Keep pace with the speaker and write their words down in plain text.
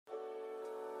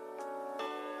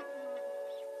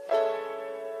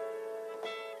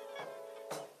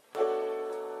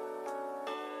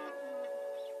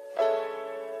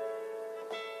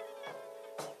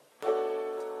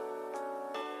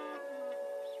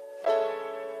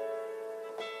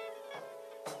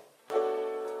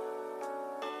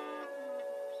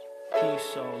Billy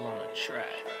Soul on a track.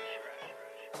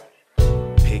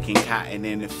 Picking cotton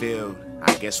in the field.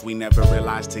 I guess we never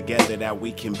realized together that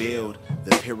we can build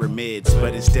the pyramids,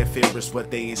 but instead fear is what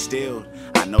they instilled.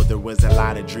 I know there was a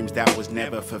lot of dreams that was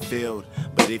never fulfilled,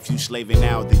 but if you slaving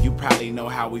out, then you probably know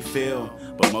how we feel.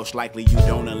 But most likely you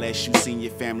don't unless you seen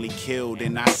your family killed,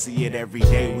 and I see it every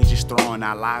day. We just throwing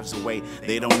our lives away.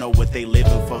 They don't know what they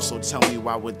living for, so tell me,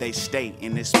 why would they stay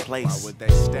in this place? Why would they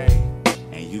stay?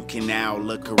 And you can now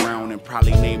look around and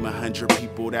probably name 100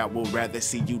 people that would rather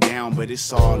see you down, but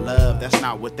it's all love. That's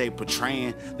not what they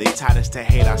portraying. They taught us to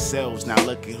hate ourselves. Now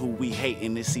look at who we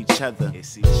hating. It's each other.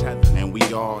 It's each other. And we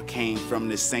all came from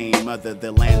the same mother,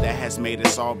 the land that has made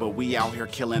us all, but we out here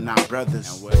killing our brothers.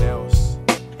 And what else?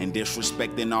 And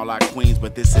disrespecting all our queens,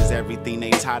 but this is everything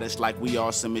they taught us, like we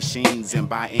all some machines, and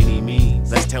by any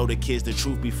means. Let's tell the kids the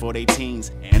truth before they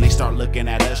teens, and they start looking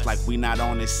at us like we not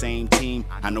on the same team.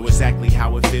 I know exactly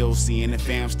how it feels, seeing the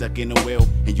fam stuck in the wheel,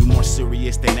 and you more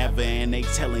serious than ever, and they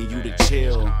telling you to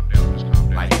chill.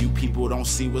 Like you people don't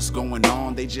see what's going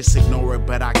on, they just ignore it,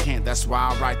 but I can't. That's why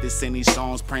I write this in these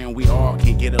songs, praying we all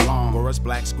can get along. Or us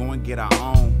blacks go and get our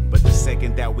own, but the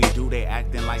second that we do, they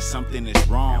acting like something is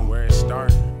wrong. Where it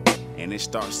starts? And it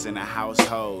starts in a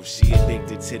household. She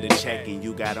addicted to the check and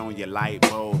you got on your light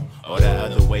bulb, or the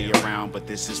other way around, but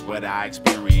this is what I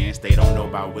experienced. They don't know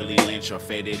about Willie Lynch or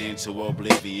faded into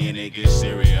oblivion. It gets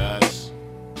serious.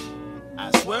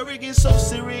 I swear it gets so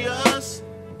serious.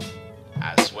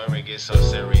 I swear it gets so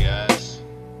serious.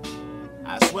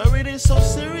 I swear it is so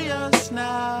serious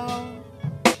now.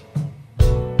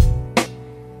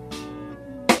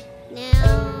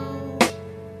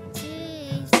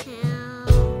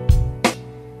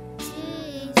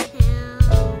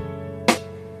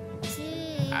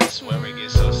 I swear it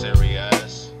gets so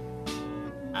serious.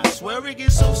 I swear it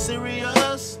gets so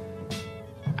serious.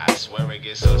 I swear it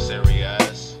gets so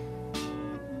serious.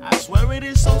 I swear it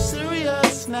is so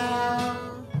serious now.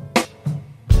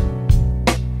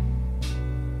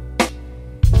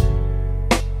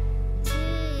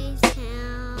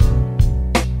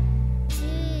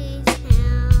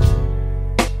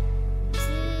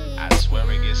 I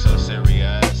swear it gets so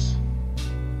serious.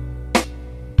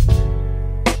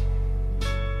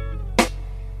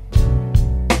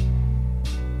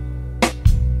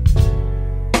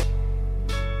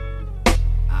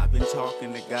 I've been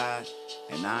talking to God,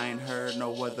 and I ain't heard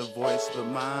no other voice but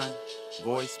mine.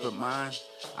 Voice but mine.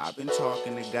 I've been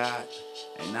talking to God,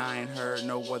 and I ain't heard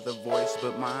no other voice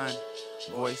but mine.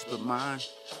 Voice but mine.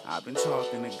 I've been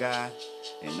talking to God,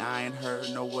 and I ain't heard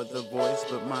no other voice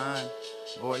but mine.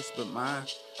 Voice but mine.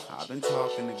 I've been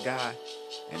talking to God,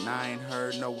 and I ain't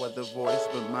heard no other voice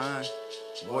but mine.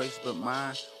 Voice but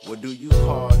mine. What do you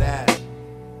call that?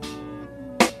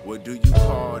 What do you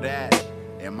call that?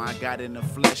 Am I God in the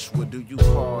flesh? What do you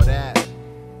call that?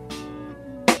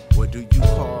 What do you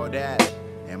call that?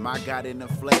 Am I God in the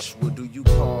flesh? What do you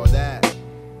call that?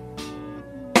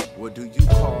 What do you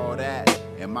call that?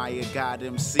 Am I a God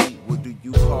MC? What do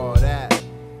you call that?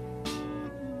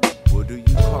 What do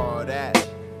you call that?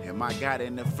 Am I God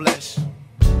in the flesh?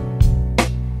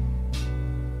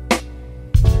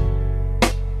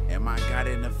 Am I God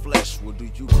in the flesh? What do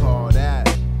you call that?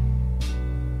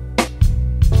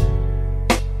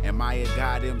 Am I a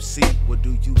God MC? What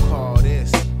do you call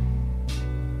this?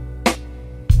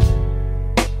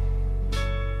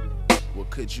 What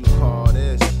could you call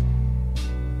this?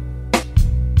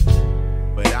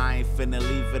 But I ain't finna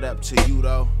leave it up to you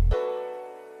though.